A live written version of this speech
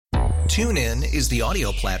TuneIn is the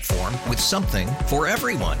audio platform with something for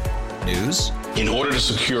everyone. News. In order to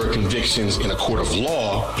secure convictions in a court of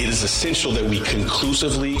law, it is essential that we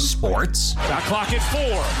conclusively. Sports. Shot clock at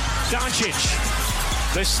 4.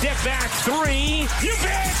 Doncic. The step back 3. You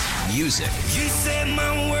bet. Music. You set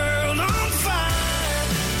my world on fire.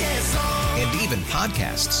 Yes, and even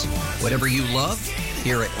podcasts. Whatever you love,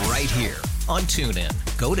 hear it right here on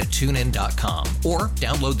TuneIn. Go to TuneIn.com or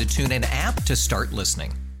download the TuneIn app to start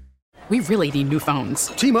listening. We really need new phones.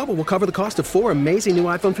 T-Mobile will cover the cost of 4 amazing new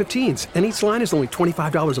iPhone 15s, and each line is only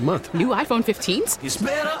 $25 a month. New iPhone 15s? it's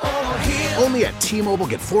better over here. Only at T-Mobile,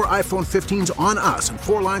 get 4 iPhone 15s on us and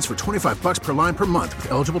 4 lines for $25 per line per month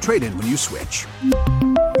with eligible trade-in when you switch.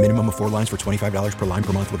 Minimum of 4 lines for $25 per line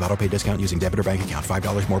per month with autopay discount using debit or bank account.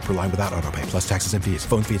 $5 more per line without autopay, plus taxes and fees.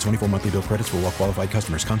 Phone fee at 24 monthly bill credits for well-qualified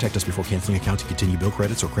customers. Contact us before canceling account to continue bill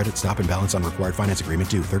credits or credit stop and balance on required finance agreement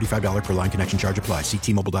due. $35 per line connection charge applies. See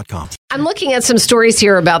T-Mobile.com. I'm looking at some stories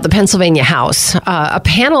here about the Pennsylvania House. A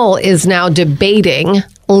panel is now debating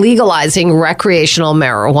legalizing recreational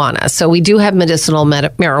marijuana. So we do have medicinal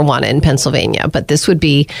marijuana in Pennsylvania, but this would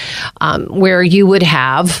be where you would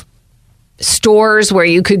have stores where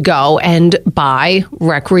you could go and buy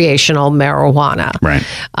recreational marijuana.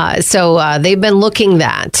 Right. So they've been looking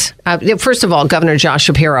that. First of all, Governor Josh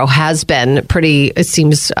Shapiro has been pretty, it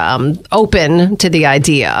seems, open to the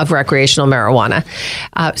idea of recreational marijuana.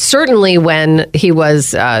 Certainly when he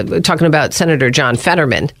was talking about Senator John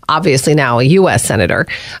Fetterman, obviously now a U.S. Senator,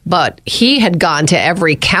 but he had gone to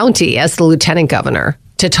every county as the lieutenant governor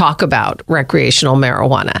to talk about recreational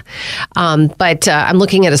marijuana. But I'm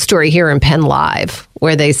looking at a story here in Penn Live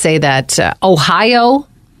where they say that Ohio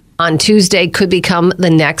on Tuesday could become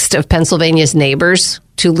the next of Pennsylvania's neighbors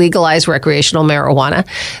to legalize recreational marijuana.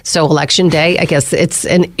 So Election Day, I guess it's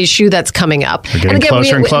an issue that's coming up. We're getting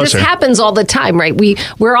closer and closer. This happens all the time, right?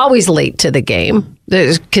 We're always late to the game.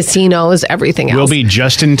 There's casinos, everything else. We'll be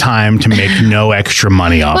just in time to make no extra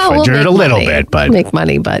money off it. We'll a little bit, but make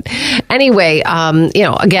money. But anyway,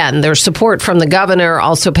 again, there's support from the governor.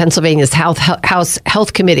 Also, Pennsylvania's House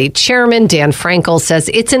Health Committee Chairman Dan Frankel says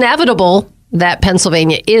it's inevitable that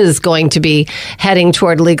Pennsylvania is going to be heading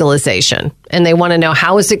toward legalization. And they want to know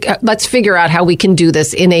let's figure out how we can do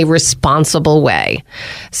this in a responsible way.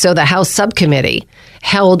 So the House subcommittee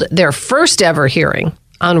held their first ever hearing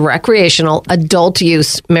on recreational adult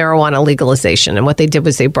use marijuana legalization. And what they did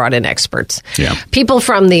was they brought in experts. Yeah. People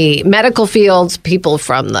from the medical fields, people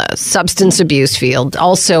from the substance abuse field,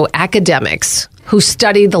 also academics who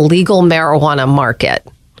study the legal marijuana market.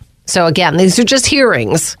 So again, these are just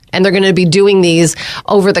hearings, and they're going to be doing these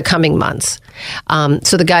over the coming months.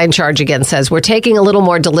 So the guy in charge again says, we're taking a little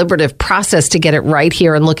more deliberative process to get it right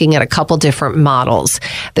here and looking at a couple different models.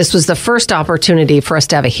 This was the first opportunity for us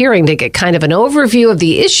to have a hearing to get kind of an overview of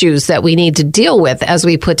the issues that we need to deal with as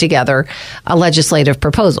we put together a legislative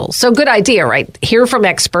proposal. So good idea, right? Hear from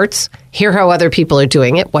experts, hear how other people are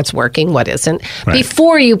doing it, what's working, what isn't, right,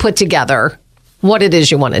 before you put together what it is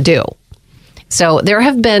you want to do. So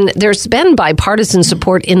there's been bipartisan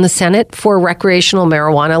support in the Senate for recreational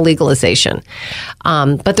marijuana legalization.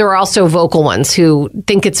 But there are also vocal ones who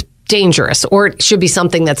think it's dangerous or it should be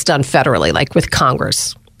something that's done federally, like with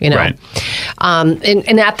Congress, Right.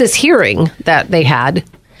 And at this hearing that they had,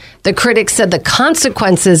 the critics said the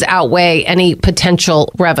consequences outweigh any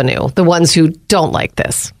potential revenue, the ones who don't like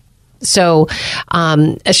this. So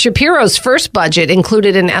Shapiro's first budget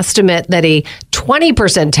included an estimate that a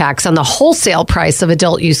 20% tax on the wholesale price of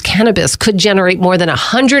adult use cannabis could generate more than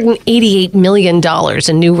 $188 million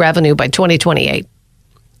in new revenue by 2028.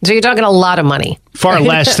 So you're talking a lot of money. Far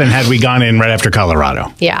less than had we gone in right after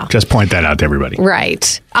Colorado. Yeah. Just point that out to everybody.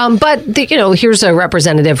 Right. But, here's a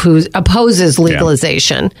representative who opposes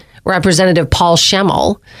legalization. Yeah. Representative Paul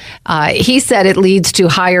Schemmel. He said it leads to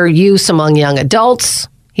higher use among young adults.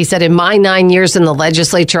 He said, in my 9 years in the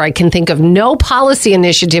legislature, I can think of no policy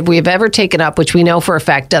initiative we have ever taken up, which we know for a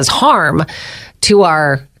fact does harm to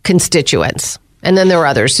our constituents. And then there are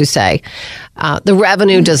others who say the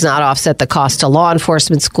revenue does not offset the cost to law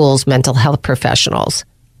enforcement, schools, mental health professionals.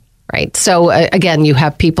 Right. So, again, you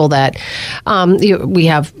have people that we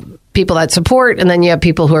have people that support, and then you have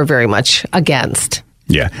people who are very much against.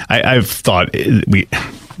 Yeah, I've thought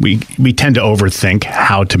we tend to overthink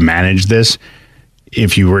how to manage this.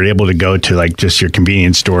 If you were able to go to like just your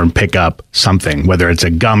convenience store and pick up something, whether it's a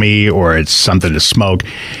gummy or it's something to smoke,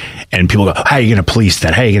 and people go, how are you going to police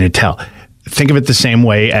that? How are you going to tell? Think of it the same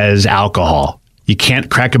way as alcohol. You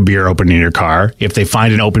can't crack a beer open in your car. If they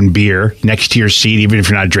find an open beer next to your seat, even if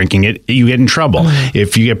you're not drinking it, you get in trouble.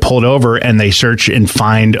 If you get pulled over and they search and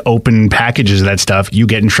find open packages of that stuff, you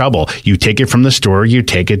get in trouble. You take it from the store, you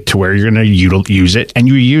take it to where you're going to use it, and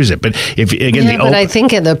you use it. But if again, but I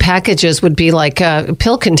think the packages would be like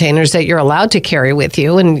pill containers that you're allowed to carry with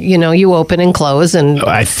you, and you open and close. And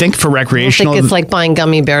I think for recreational, I think it's like buying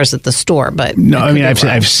gummy bears at the store. But no, I mean,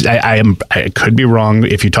 I could be wrong.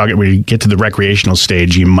 If you when you get to the recreational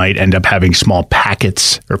stage, you might end up having small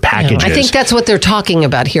packets or packages. I think that's what they're talking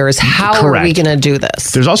about here is how are we going to do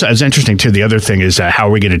this? There's also, it's interesting too, the other thing is how are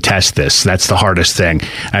we going to test this? That's the hardest thing.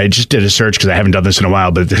 I just did a search because I haven't done this in a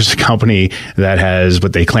while, but there's a company that has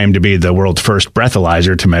what they claim to be the world's first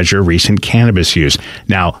breathalyzer to measure recent cannabis use.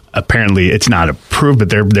 Now, apparently it's not approved, but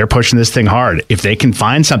they're pushing this thing hard. If they can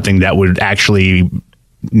find something that would actually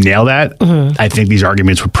nail that, I think these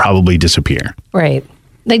arguments would probably disappear. Right.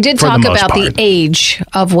 They did talk about the age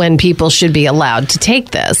of when people should be allowed to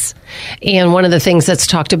take this. And one of the things that's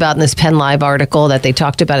talked about in this Penn Live article that they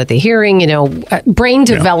talked about at the hearing, brain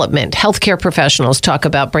development. Healthcare professionals talk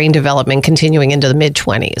about brain development continuing into the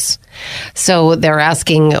mid-20s. So they're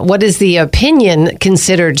asking, what is the opinion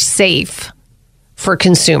considered safe for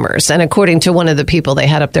consumers? And according to one of the people they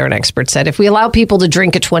had up there, an expert said, if we allow people to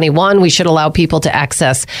drink at 21, we should allow people to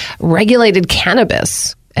access regulated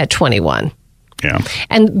cannabis at 21. Yeah.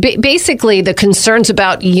 And basically, the concerns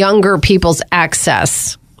about younger people's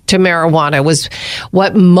access to marijuana was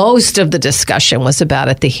what most of the discussion was about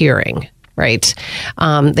at the hearing, right?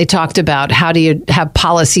 They talked about how do you have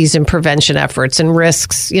policies and prevention efforts and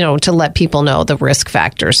risks, to let people know the risk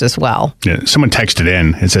factors as well. Yeah, someone texted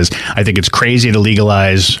in. It says, I think it's crazy to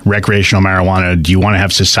legalize recreational marijuana. Do you want to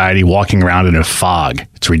have society walking around in a fog?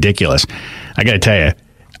 It's ridiculous. I got to tell you,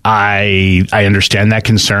 I understand that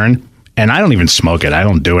concern. And I don't even smoke it. I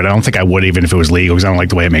don't do it. I don't think I would even if it was legal because I don't like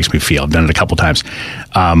the way it makes me feel. I've done it a couple times.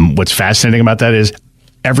 What's fascinating about that is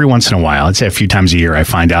every once in a while, I'd say a few times a year, I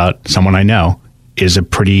find out someone I know is a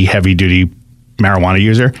pretty heavy-duty marijuana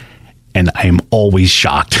user, and I am always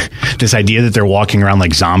shocked. This idea that they're walking around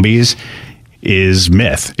like zombies is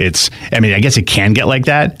myth. I guess it can get like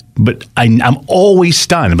that, but I'm always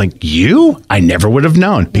stunned. I'm like, I never would have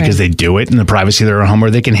known because they do it in the privacy of their own home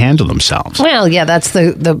where they can handle themselves. Well, yeah, that's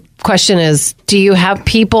the question is, do you have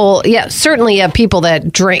people? Yeah, certainly you have people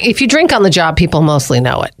that drink. If you drink on the job, people mostly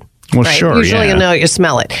know it. Well, right? sure. Usually you know, you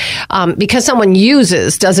smell it. Because someone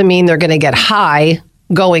uses doesn't mean they're going to get high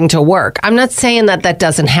going to work. I'm not saying that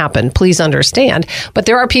doesn't happen. Please understand. But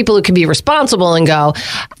there are people who can be responsible and go,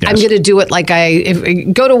 I'm going to do it like I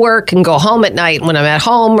go to work and go home at night. When I'm at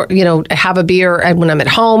home, have a beer. And when I'm at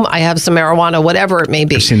home, I have some marijuana, whatever it may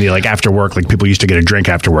be. I've seen the after work, people used to get a drink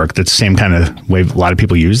after work. That's the same kind of way a lot of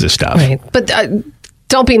people use this stuff. Right. But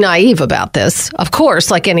don't be naive about this. Of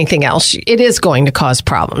course, like anything else, it is going to cause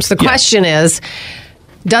problems. The question is,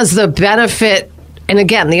 does the benefit, and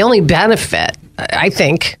again, the only benefit, I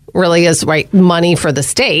think, really is money for the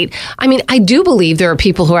state. I mean, I do believe there are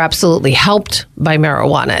people who are absolutely helped by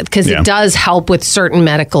marijuana because it does help with certain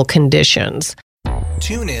medical conditions.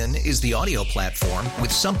 TuneIn is the audio platform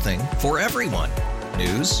with something for everyone.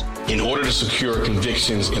 News. In order to secure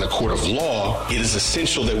convictions in a court of law, it is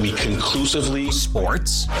essential that we conclusively.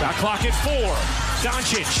 Sports. Shot clock at 4.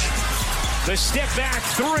 Doncic. The step back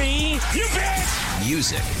 3. You bet.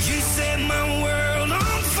 Music. You set my world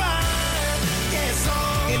on fire.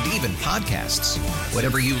 And even podcasts.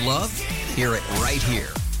 Whatever you love, hear it right here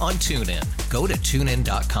on TuneIn. Go to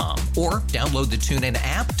TuneIn.com or download the TuneIn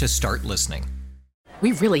app to start listening.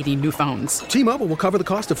 We really need new phones. T-Mobile will cover the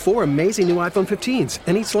cost of 4 amazing new iPhone 15s,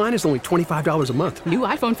 and each line is only $25 a month. New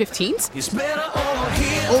iPhone 15s? It's better over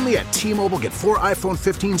here. Only at T-Mobile, get 4 iPhone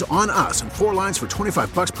 15s on us and 4 lines for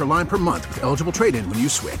 $25 per line per month with eligible trade-in when you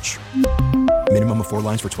switch. Minimum of 4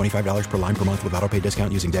 lines for $25 per line per month with autopay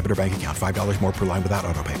discount using debit or bank account. $5 more per line without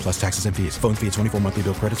autopay, plus taxes and fees. Phone fee at 24 monthly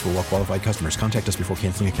bill credits for well-qualified customers. Contact us before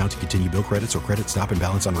canceling account to continue bill credits or credit stop and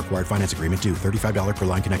balance on required finance agreement due. $35 per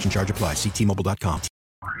line connection charge applies. See T-Mobile.com.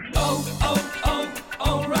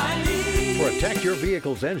 O'Reilly. Protect your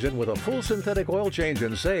vehicle's engine with a full synthetic oil change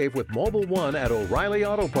and save with Mobil 1 at O'Reilly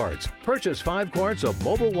Auto Parts. Purchase 5 quarts of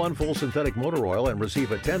Mobil 1 full synthetic motor oil and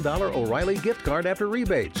receive a $10 O'Reilly gift card after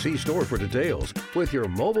rebate. See store for details. With your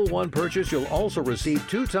Mobil 1 purchase, you'll also receive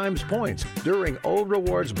 2 times points during O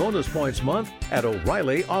Rewards Bonus Points Month at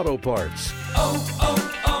O'Reilly Auto Parts.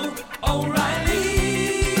 O'Reilly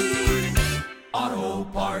Auto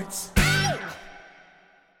Parts.